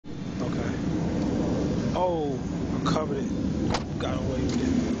Oh, I covered it. Got away with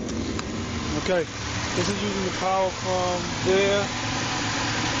it. Okay, this is using the power from there.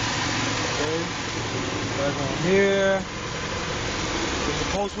 Okay, back on here. There's a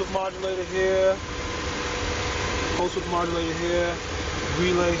pulse width modulator here. Pulse width modulator here.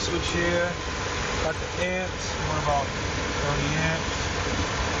 Relay switch here. Got the amps. What about 30 amps?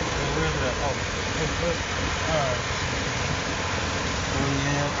 Okay, where's that? Oh, alright. 30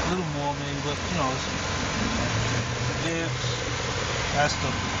 amps. A little more maybe, but you know, it's amps. That's the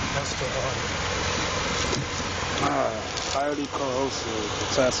iodine corrosive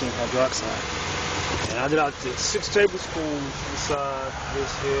potassium hydroxide. And I did 6 tablespoons inside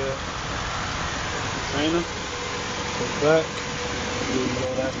this here container. Go back. There you go,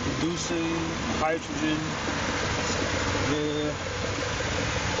 that's producing hydrogen there,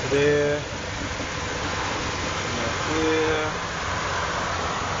 there, here.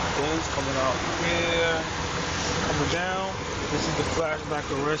 Then it's coming out here, coming down. This is the flashback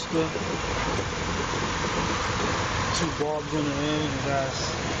arrestor. 2 barbs on the end. It has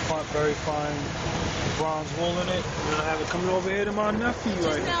very fine bronze wool in it. And I have it coming over here to my nephew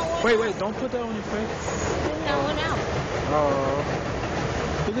right here. Wait, don't put that on your face. There's no one out.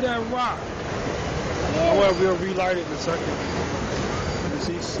 Look at that rock. Yeah. Oh well, we'll relight it in a second. You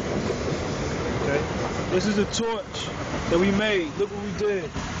see? Okay. This is a torch that we made. Look what we did.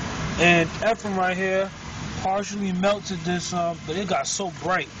 And Ephraim right here partially melted this, but it got so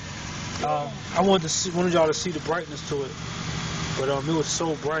bright. I wanted y'all to see the brightness to it, but it was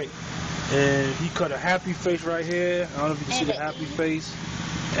so bright. And he cut a happy face right here. I don't know if you can see the happy face.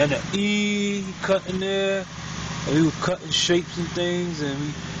 And the E he cut in there. And we were cutting shapes and things, and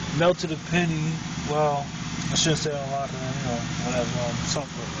we melted a penny. Well, I shouldn't say a lot, whatever,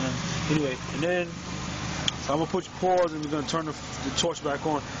 something. Anyway, and then so I'm gonna put your pause, and we're gonna turn the torch back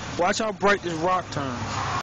on. Watch how bright this rock turns.